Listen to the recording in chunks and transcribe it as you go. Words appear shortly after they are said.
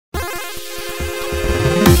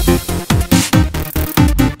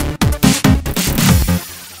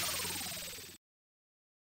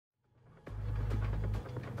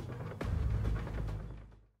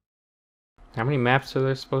How many maps are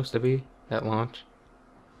there supposed to be at launch?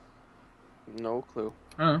 No clue.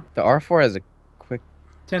 The R4 has a quick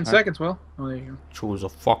 10 seconds, Will. Oh, there you go. Choose a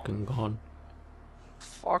fucking gun.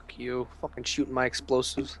 Fuck you. Fucking shooting my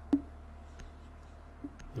explosives.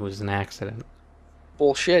 It was an accident.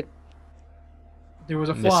 Bullshit. There was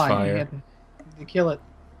a fly. Misfire. You had to kill it.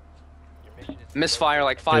 Misfire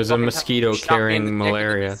like 5 There's a fucking mosquito times. Shot me in carrying the dick and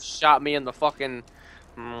malaria. Shot me in the fucking...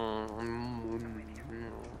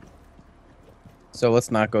 So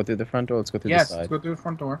let's not go through the front door. Let's go through the Yes, side. let's go through the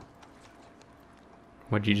front door.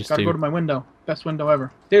 What'd you just Gotta do? go to my window. Best window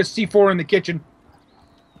ever. There's C4 in the kitchen.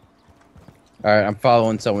 All right, I'm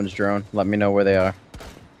following someone's drone. Let me know where they are.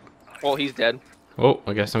 Well, he's dead. Oh,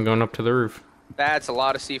 I guess I'm going up to the roof. That's a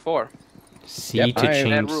lot of C4. C Yep, to I am. change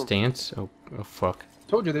That room. stance. Oh, fuck.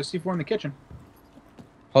 Told you there's C4 in the kitchen.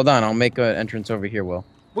 Hold on, I'll make an entrance over here, Will.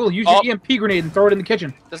 Will, use Oh. your EMP grenade and throw it in the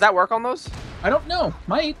kitchen. Does that work on those? I don't know.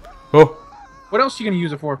 Might. Oh, What else are you gonna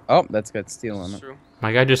use it for? Oh, that's got steel on That's it. true.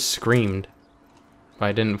 my guy just screamed. But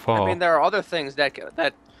I didn't fall. I mean, there are other things that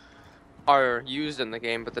are used in the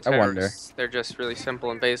game, but the I wonder. terrorists, they're just really simple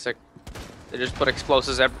and basic. They just put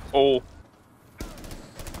explosives every... Oh.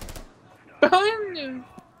 Behind you.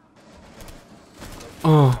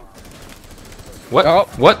 Oh. What? Oh.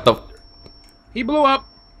 What the? He blew up.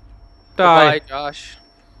 Die. Goodbye, Josh.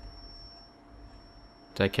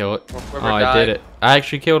 Did I kill it? Well, Oh, whoever I died. did it. I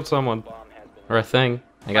actually killed someone. Or a thing.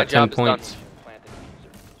 I My got 10 job is done. points.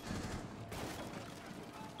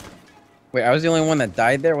 Wait, I was the only one that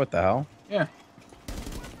died there? What the hell? Yeah.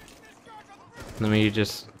 Let me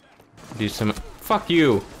just do some... Fuck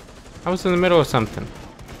you! I was in the middle of something.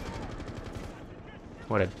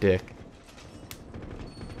 What a dick.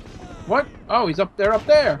 What? Oh, he's up there, up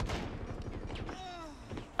there.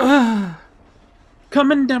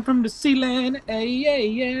 Coming down from the ceiling. Hey, yeah,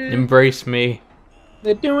 yeah. Embrace me.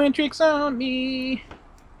 They're doing tricks on me.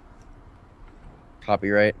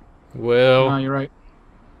 Copyright. Oh, Will, you're right.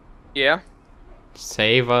 Yeah?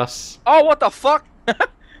 save us. Oh, what the fuck?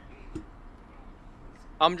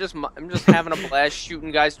 I'm just having a blast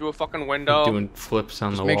shooting guys through a fucking window. Doing flips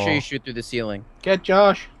on Just the make wall. sure you shoot through the ceiling. Get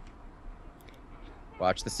Josh.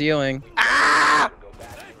 Watch the ceiling.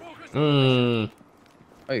 Mm.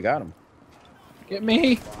 Oh, you got him. Get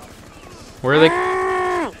me. Where are they?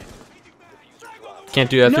 Can't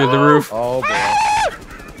do that through the No! roof. Oh, boy.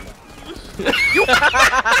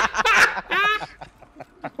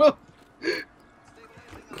 Well,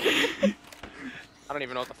 I don't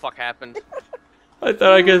even know what the fuck happened. I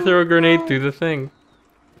thought I could throw a grenade through the thing.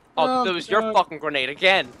 Oh, Oh, that was your God. fucking grenade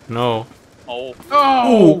again. No. Oh.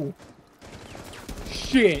 oh.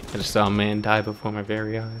 Shit. I just saw a man die before my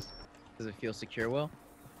very eyes. Does it feel secure, Will?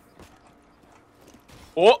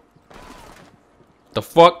 Oh. The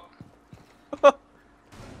fuck?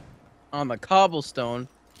 On the cobblestone.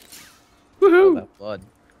 Oh, Woohoo! that blood.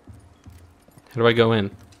 How do I go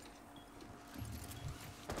in?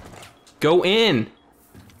 Go in!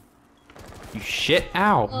 You shit!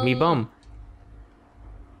 Ow! Me bum.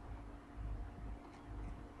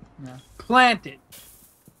 No. Plant it.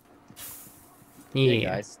 Yeah. Hey,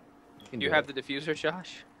 guys. can You do have it. the diffuser,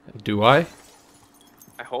 Josh? Do I?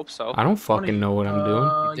 I hope so. I don't fucking know what I'm doing.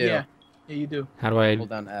 You do. Yeah. Yeah, you do. How do I? Hold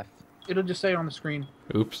down F. It'll just say it on the screen.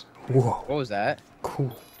 Oops. Whoa. What was that?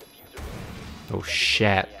 Cool. Oh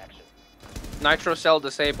shit. Nitro cell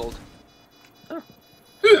disabled.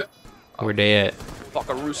 Where they at?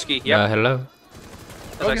 Fuckarooski. Yep. Hello.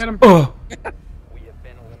 As I Go get him. Oh.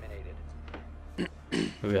 Look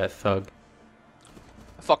at that thug.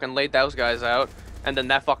 fucking laid those guys out, and then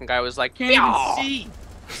that fucking guy was like, Can't even "Meow." see.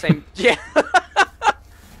 Same. Yeah.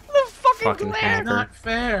 The Fucking glare. hacker. Not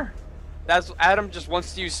fair. That's Adam just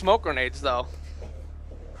wants to use smoke grenades though.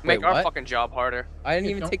 Make Wait, our what? fucking job harder. I didn't Yeah,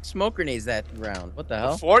 even don't- take smoke grenades that round. What the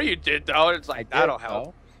hell? Before you did though, it's I like did, that'll help.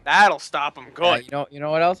 though. That'll stop him Yeah, good. you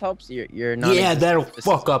know what else helps? You're not. Yeah, that'll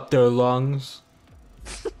fuck up their lungs.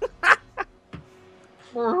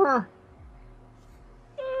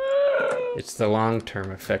 It's the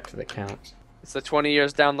long-term effect that counts. It's the 20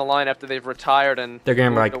 years down the line after they've retired and They're gonna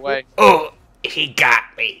be moved like, away. oh, he got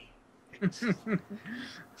me.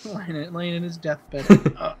 Laying in his deathbed.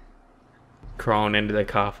 Crawling into the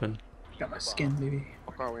coffin. Got my skin, baby.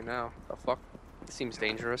 What are we now? The fuck? It seems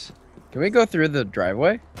dangerous. Can we go through the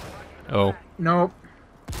driveway? Oh, Nope.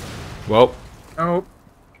 well, Nope.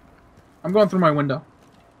 I'm going through my window.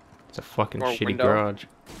 it's a fucking Or shitty window. garage.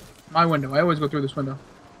 My window. I always go through this window.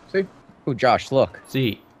 See? Oh, Josh, look.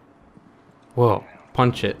 See. Whoa,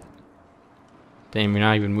 punch it. Damn, you're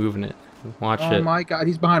not even moving it. Watch Oh it. my god,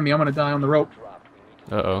 he's behind me. I'm gonna die on the rope.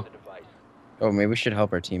 Uh-oh. Oh, maybe we should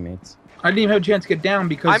help our teammates. I didn't even have a chance to get down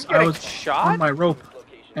because I'm I getting was shot? on my rope.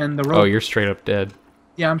 And the rope... Oh, you're straight up dead.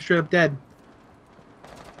 Yeah, I'm straight up dead.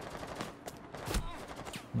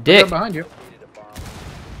 Dick. Right behind you.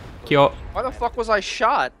 Kill. Why the fuck was I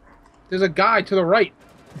shot? There's a guy to the right.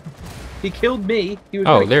 He killed me. He was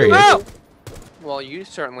Oh, gonna there he kill is. you. Well, you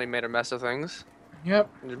certainly made a mess of things. Yep.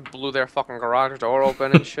 You blew their fucking garage door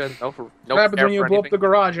open and shit. No, no What happens care when you for blow up anything. the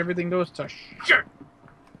garage? Everything goes to shit.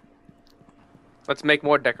 Let's make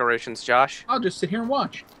more decorations, Josh. I'll just sit here and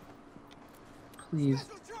watch. Please.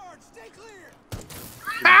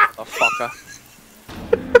 The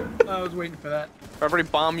fucker. I was waiting for that. For every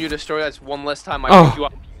bomb you destroy, that's one less time I Oh. pick you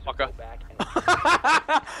up, fucker.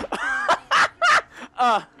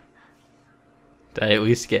 Did I at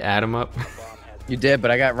least get Adam up? You did,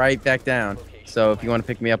 but I got right back down. So if you want to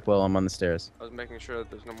pick me up, Will, I'm on the stairs. I was making sure that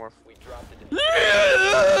there's no more.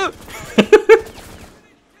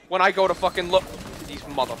 When I go to fucking look, these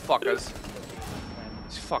motherfuckers.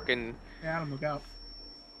 These fucking. Yeah, Adam, look out.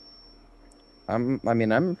 I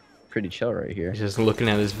mean, I'm pretty chill right here. He's just looking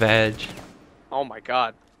at his veg. Oh my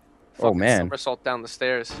god. Oh, Fucking man. somersault down the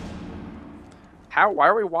stairs. How? Why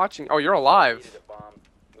are we watching? Oh, you're alive.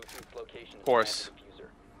 Of course.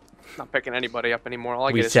 Not picking anybody up anymore. All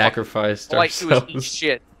I We get is sacrificed all I do is eat ourselves.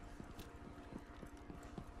 shit.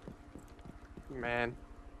 Man.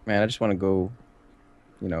 Man, I just want to go,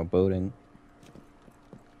 you know, boating.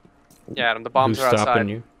 Yeah, Adam, the bombs Who's are stopping outside.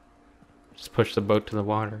 you? Just push the boat to the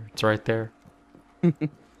water. It's right there.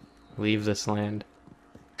 Leave this land.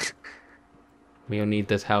 We don't need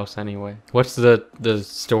this house anyway. What's the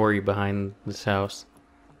story behind this house?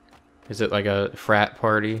 Is it like a frat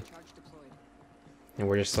party? And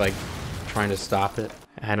we're just like trying to stop it.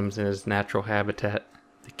 Adam's in his natural habitat,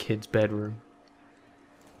 the kid's bedroom.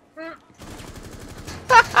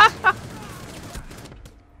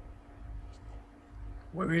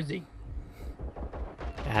 Where is he?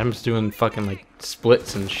 Adam's doing fucking like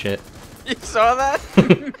splits and shit. You saw that?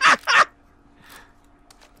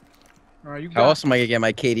 Alright, you How got, else am I gonna get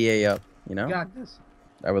my KDA up? You know, you got this.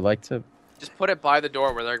 I would like to. Just put it by the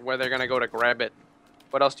door where they're gonna go to grab it.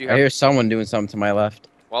 What else do you I have? hear someone doing something to my left.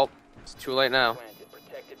 Well, it's too late now.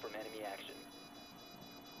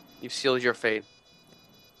 You've sealed your fate.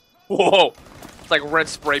 Whoa! It's like red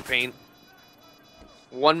spray paint.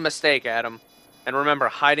 One mistake, Adam. And remember,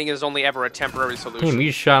 hiding is only ever a temporary solution. Damn, you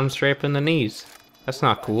just shot him straight up in the knees. That's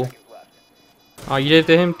not cool. Oh, you did it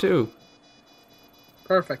to him too.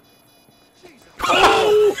 Perfect.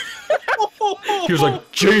 He was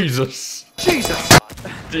like, Jesus! Jesus!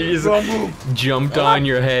 Jesus! Jumped on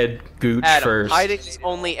your head, Gooch Adam, first. hiding is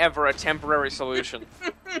only ever a temporary solution.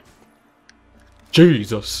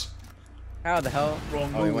 Jesus! How the hell?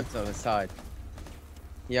 Wrong Oh, he move. went to the side.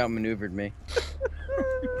 He outmaneuvered me.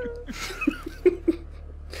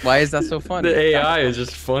 Why is that so funny? The AI is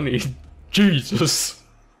just funny. Jesus!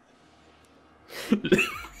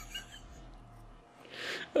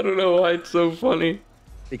 I don't know why it's so funny.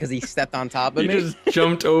 Because he stepped on top of He me. just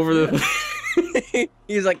jumped over the.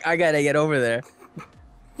 He's like, I gotta get over there.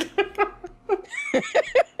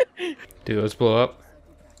 Dude, let's blow up.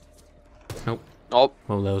 Nope. Oh,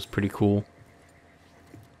 Well, that was pretty cool.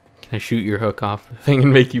 Can I shoot your hook off the thing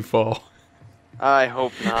and make you fall? I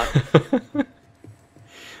hope not.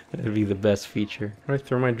 That'd be the best feature. Can I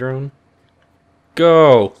throw my drone?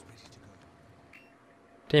 Go!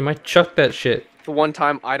 Damn, I chucked that shit. The one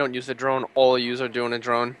time I don't use a drone, all of yous are doing a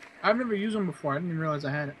drone. I've never used them before. I didn't even realize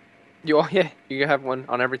I had it. You, yeah, you have one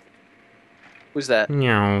on every. Who's that?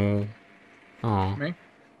 Meow. Oh. Me?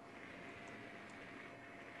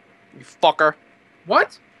 You fucker.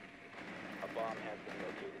 What? What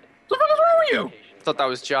the fuck is wrong with you? I thought that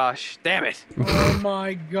was Josh. Damn it. Oh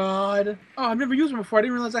my god. Oh, I've never used them before. I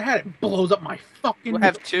didn't realize I had it. It blows up my fucking... You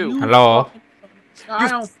have two. You Hello? fucking- I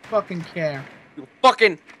don't fucking care. You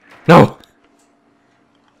fucking. No!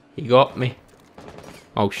 He got me.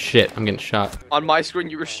 Oh shit, I'm getting shot. On my screen,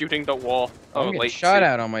 you were shooting the wall. I'm Oh, getting late. shot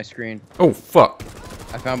at on my screen. Oh fuck.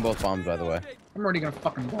 I found both bombs, by the way. I'm already gonna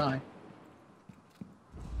fucking die.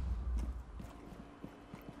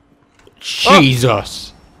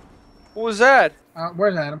 Jesus! What was that?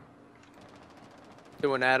 Where's Adam?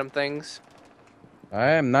 Doing Adam things.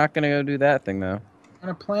 I am not gonna go do that thing, though. I'm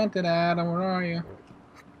gonna plant it, Adam. Where are you?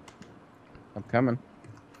 I'm coming.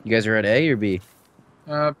 You guys are at A or B?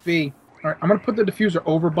 B. Alright, I'm gonna put the diffuser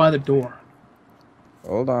over by the door.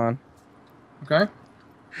 Hold on. Okay?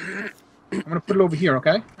 I'm gonna put it over here,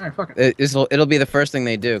 okay? Alright, fuck it. It'll be the first thing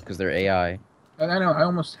they do, because they're AI. I know, I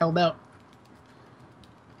almost held out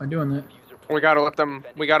by doing that. We gotta let them.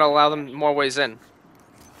 We gotta allow them more ways in.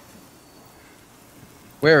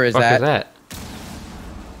 Where is Fuck that? is that?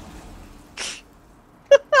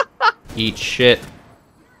 Eat shit.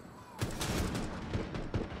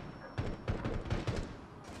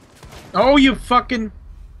 Oh, you fucking...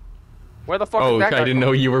 Where the fuck Oh, is I that guy didn't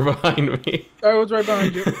know you were behind me. I was right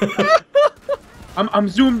behind you. I'm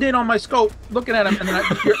zoomed in on my scope, looking at him, and then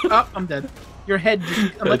I'm dead. Your head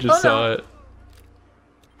just... I'm I like, just oh, saw no. it.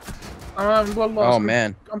 I'm blood lost. Oh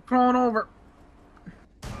man. I'm crawling over.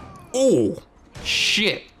 Oh,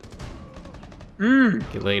 shit.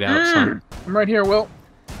 Get laid out, son. I'm right here, Will.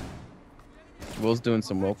 Will's doing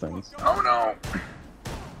some Will things. Oh no!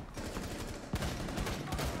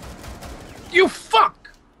 You fuck!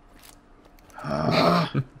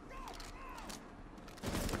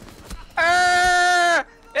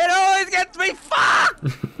 It always gets me. Fuck!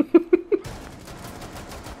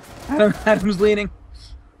 Adam's leaning.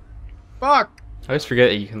 Fuck! I always forget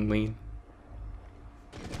that you can lean.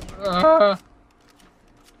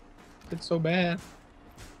 It's so bad.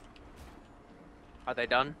 Are they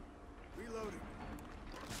done?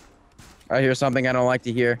 I hear something I don't like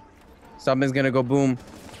to hear. Something's gonna go boom.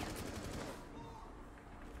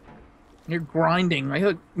 You're grinding. I hear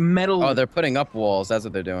like metal. Oh, they're putting up walls. That's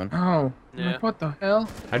what they're doing. Oh. Yeah. Like, what the hell?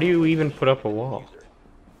 How do you even put up a wall?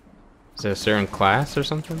 Is it a certain class or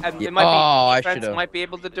something? And Yeah. it might Oh, I be defense should've. might be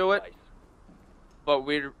able to do it, but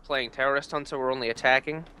we're playing terrorist hunt, so we're only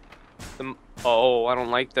attacking. Oh, I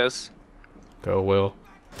don't like this. Go, Will.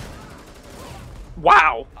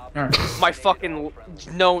 Wow, Alright. my fucking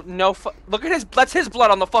look at his. That's his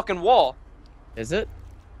blood on the fucking wall. Is it?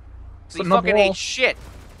 So he Putting up fucking wall. ate shit.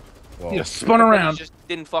 Whoa. You just spun But around. He just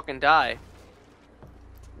didn't fucking die.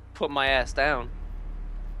 Put my ass down.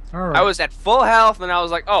 Alright. I was at full health, and I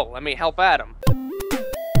was like, oh, let me help Adam.